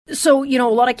So, a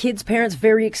lot of kids, parents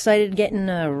very excited, getting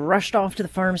rushed off to the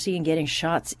pharmacy and getting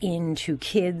shots into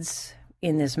kids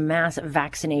in this massive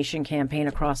vaccination campaign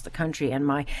across the country. And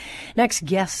my next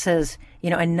guest says,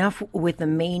 enough with the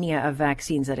mania of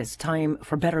vaccines, that it's time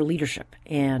for better leadership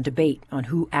and debate on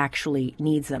who actually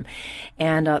needs them.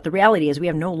 And the reality is we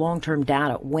have no long-term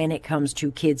data when it comes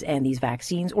to kids and these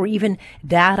vaccines, or even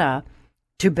data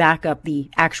to back up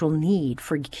the actual need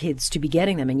for kids to be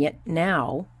getting them. And yet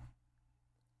now,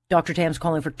 Dr. Tam's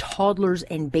calling for toddlers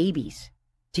and babies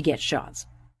to get shots.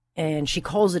 And she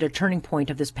calls it a turning point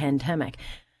of this pandemic.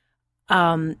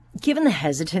 Given the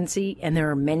hesitancy, and there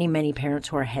are many, many parents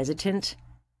who are hesitant,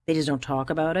 they just don't talk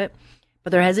about it,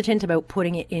 but they're hesitant about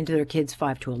putting it into their kids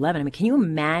 5 to 11. I mean, can you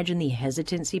imagine the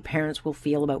hesitancy parents will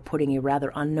feel about putting a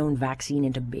rather unknown vaccine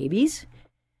into babies?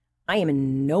 I am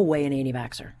in no way an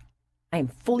anti-vaxxer. I am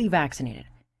fully vaccinated.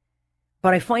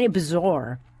 But I find it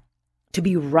bizarre to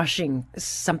be rushing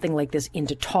something like this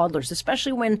into toddlers,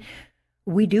 especially when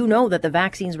we do know that the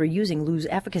vaccines we're using lose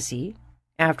efficacy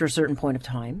after a certain point of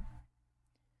time.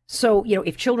 So,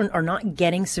 if children are not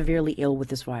getting severely ill with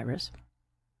this virus,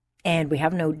 and we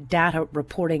have no data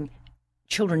reporting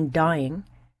children dying,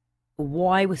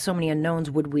 why, with so many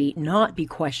unknowns, would we not be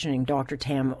questioning Dr.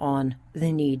 Tam on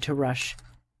the need to rush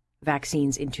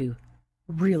vaccines into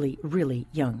really, really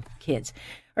young kids?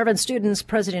 Irvin Students,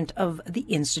 president of the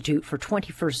Institute for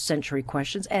 21st Century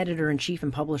Questions, editor-in-chief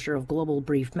and publisher of Global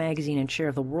Brief magazine, and chair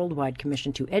of the Worldwide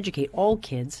Commission to Educate All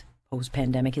Kids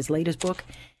Post-Pandemic. His latest book,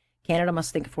 Canada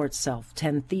Must Think for Itself,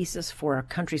 10 Theses for Our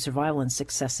Country's Survival and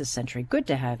Success this Century. Good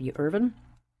to have you, Irvin.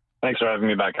 Thanks for having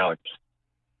me back, Alex.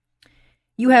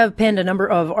 You have penned a number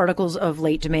of articles of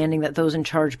late demanding that those in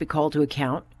charge be called to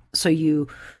account. So you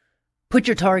put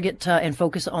your target and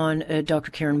focus on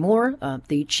Dr. Karen Moore,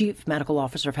 the Chief Medical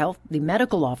Officer of Health, the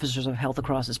medical officers of health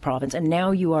across this province, and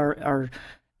now you are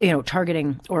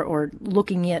targeting or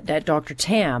looking at Dr.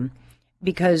 Tam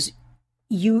because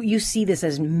you see this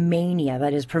as mania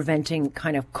that is preventing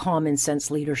kind of common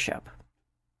sense leadership.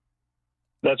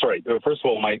 That's right. First of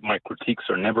all, my critiques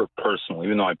are never personal,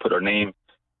 even though I put her name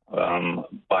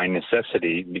by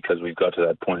necessity because we've got to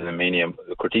that point in the mania.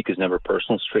 The critique is never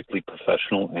personal, strictly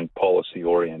professional and policy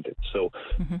oriented. So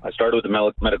I started with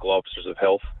the medical officers of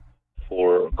health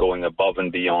for going above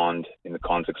and beyond in the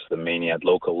context of the mania at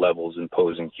local levels,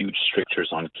 imposing huge strictures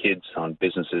on kids, on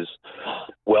businesses,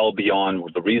 well beyond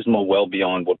the reasonable, well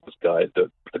beyond what was the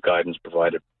guidance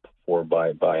provided for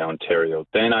by Ontario.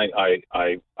 Then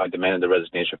I demanded the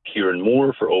resignation of Kieran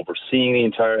Moore for overseeing the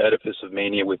entire edifice of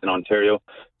mania within Ontario.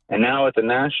 And now at the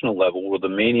national level, where the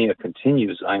mania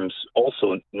continues, I'm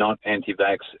also not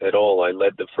anti-vax at all. I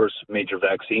led the first major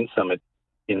vaccine summit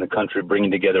in the country,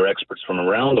 bringing together experts from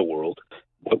around the world.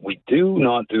 What we do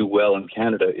not do well in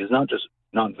Canada is not just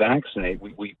not vaccinate,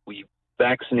 we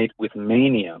vaccinate with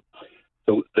mania.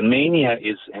 So the mania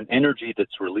is an energy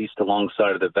that's released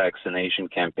alongside of the vaccination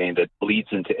campaign that bleeds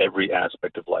into every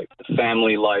aspect of life, the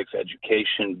family life,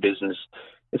 education, business.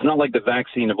 It's not like the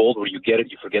vaccine of old where you get it,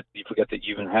 you forget that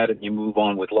you even had it, and you move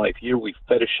on with life. Here we've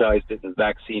fetishized it, and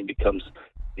vaccine becomes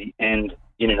the end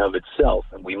in and of itself.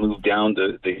 And we move down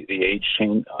the age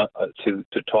chain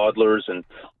to toddlers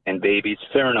and babies.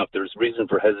 Fair enough, there's reason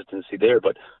for hesitancy there.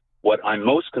 But what I'm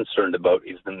most concerned about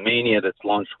is the mania that's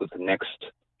launched with the next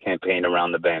campaign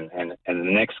around the bend and the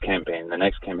next campaign,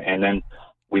 and then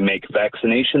we make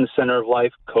vaccination the center of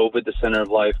life, COVID the center of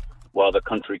life, while the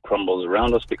country crumbles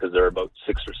around us because there are about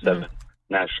 6 or 7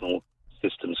 national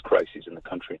systems crises in the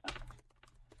country now.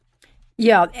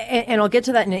 Yeah, and I'll get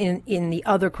to that in the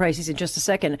other crises in just a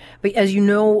second. But as you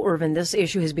know, Irvin, this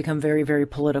issue has become very, very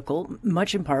political,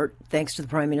 much in part thanks to the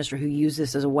Prime Minister who used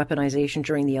this as a weaponization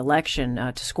during the election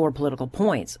to score political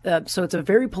points. So it's a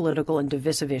very political and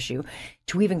divisive issue.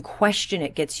 To even question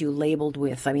it gets you labeled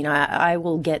with, I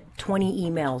will get 20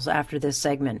 emails after this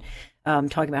segment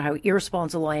talking about how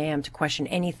irresponsible I am to question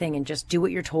anything and just do what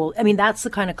you're told. That's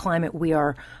the kind of climate we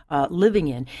are living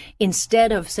in.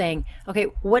 Instead of saying, okay,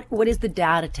 what is the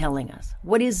data telling us?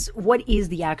 What is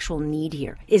the actual need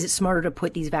here? Is it smarter to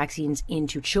put these vaccines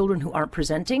into children who aren't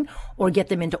presenting, or get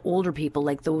them into older people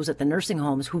like those at the nursing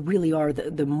homes who really are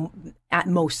the at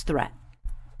most threat?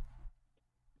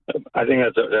 I think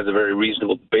that's a very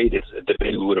reasonable debate. It's a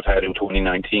debate we would have had in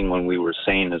 2019 when we were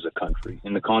sane as a country.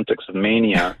 In the context of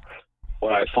mania,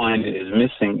 what I find is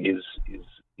missing is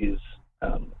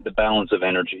the balance of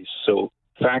energies. So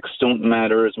facts don't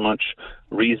matter as much.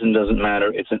 Reason doesn't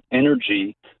matter. It's an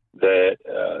energy that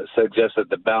suggests that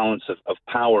the balance of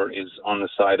power is on the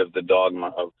side of the dogma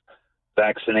of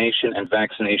vaccination, and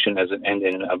vaccination as an end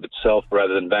in and of itself,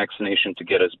 rather than vaccination to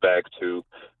get us back to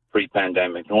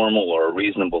pre-pandemic normal or a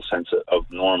reasonable sense of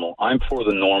normal. I'm for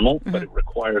the normal, but it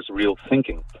requires real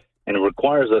thinking. And it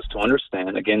requires us to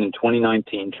understand, again, in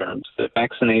 2019 terms, that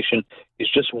vaccination is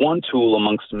just one tool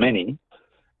amongst many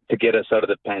to get us out of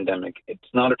the pandemic. It's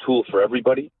not a tool for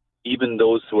everybody. Even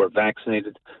those who are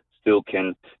vaccinated still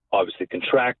can obviously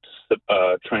contract,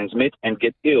 transmit, and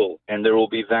get ill. And there will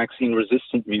be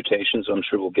vaccine-resistant mutations. I'm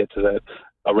sure we'll get to that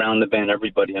around the bend.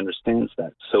 Everybody understands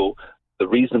that. So the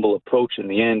reasonable approach in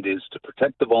the end is to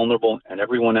protect the vulnerable, and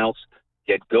everyone else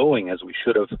get going, as we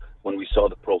should have when we saw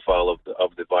the profile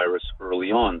of the virus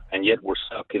early on. And yet we're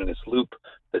stuck in this loop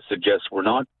that suggests we're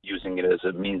not using it as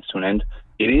a means to an end.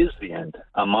 It is the end.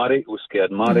 Amare usque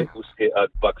ad mare usque ad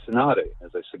vaccinare,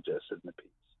 as I suggested in the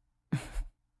piece.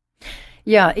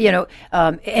 Yeah,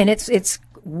 and it's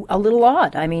a little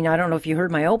odd. I mean, I don't know if you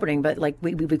heard my opening, but like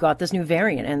we got this new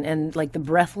variant and like the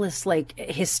breathless like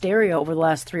hysteria over the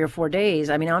last 3 or 4 days.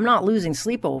 I mean, I'm not losing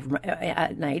sleep over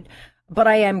at night, but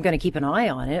I am going to keep an eye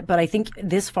on it. But I think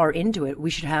this far into it, we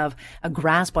should have a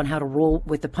grasp on how to roll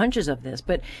with the punches of this.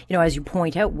 But, as you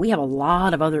point out, we have a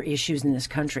lot of other issues in this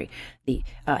country. The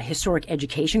historic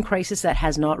education crisis that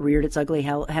has not reared its ugly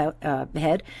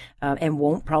head and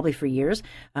won't probably for years.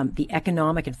 The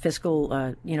economic and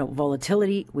fiscal,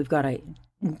 volatility. We've got a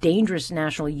dangerous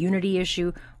national unity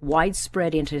issue,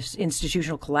 widespread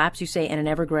institutional collapse, you say, and an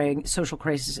ever-growing social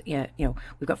crisis. We've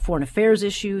got foreign affairs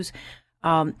issues.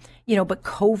 But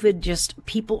COVID just,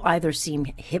 people either seem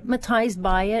hypnotized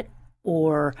by it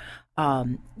or,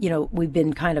 we've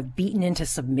been kind of beaten into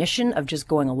submission of just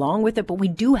going along with it. But we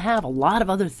do have a lot of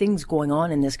other things going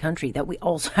on in this country that we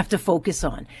also have to focus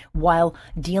on while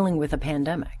dealing with a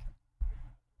pandemic.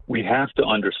 We have to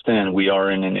understand we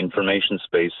are in an information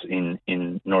space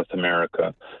in North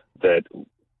America that,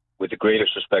 with the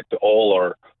greatest respect to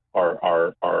all our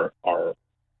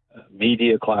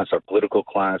media class, our political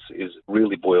class,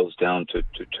 really boils down to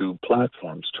two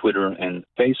platforms, Twitter and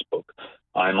Facebook.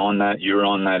 I'm on that, you're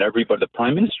on that, everybody, the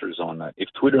Prime Minister is on that. If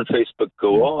Twitter and Facebook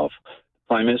go off,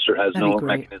 the Prime Minister has no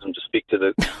mechanism to speak to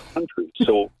the country.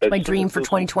 So it's my dream for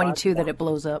 2022 that it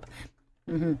blows up.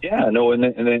 Mm-hmm. Yeah, no, and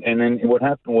then what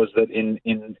happened was that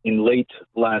in late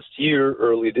last year,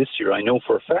 early this year, I know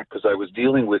for a fact because I was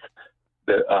dealing with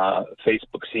the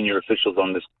Facebook senior officials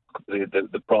on this,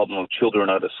 the problem of children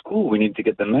out of school. We need to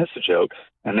get the message out.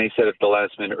 And they said at the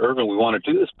last minute, Irvin, we want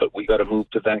to do this, but we got to move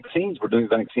to vaccines. We're doing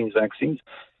vaccines.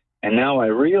 And now I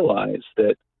realize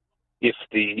that if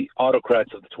the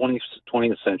autocrats of the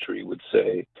 20th century would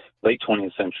say, late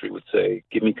 20th century would say,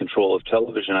 give me control of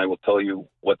television, I will tell you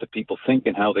what the people think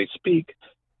and how they speak.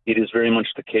 It is very much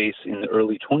the case in the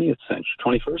early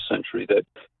 21st century, that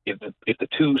if the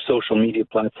two social media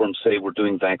platforms say we're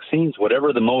doing vaccines,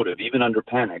 whatever the motive, even under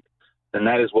panic, then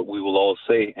that is what we will all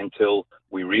say until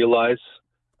we realize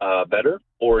better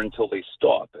or until they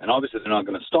stop. And obviously they're not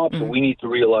going to stop, so we need to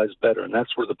realize better. And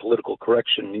that's where the political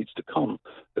correction needs to come.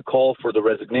 The call for the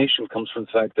resignation comes from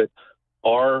the fact that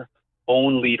our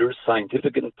own leaders,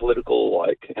 scientific and political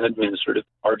alike, and administrative,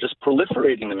 are just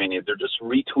proliferating the media. They're just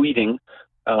retweeting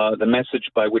the message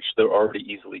by which they're already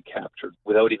easily captured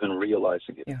without even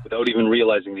realizing it, without even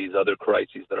realizing these other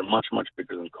crises that are much, much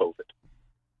bigger than COVID.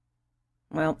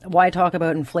 Well, why talk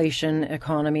about inflation,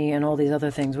 economy, and all these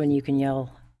other things when you can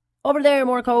yell, over there,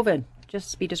 more COVID?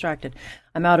 Just be distracted.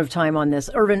 I'm out of time on this.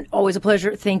 Irvin, always a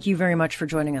pleasure. Thank you very much for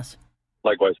joining us.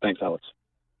 Likewise. Thanks, Alex.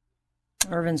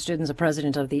 Irvin Studin's the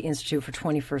president of the Institute for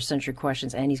 21st Century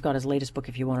Questions, and he's got his latest book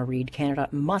if you want to read, Canada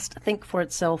Must Think for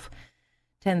Itself,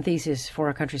 10 Theses for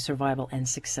Our Country's Survival and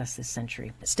Success This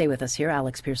Century. Stay with us here.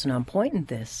 Alex Pearson on point, and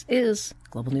this is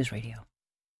Global News Radio.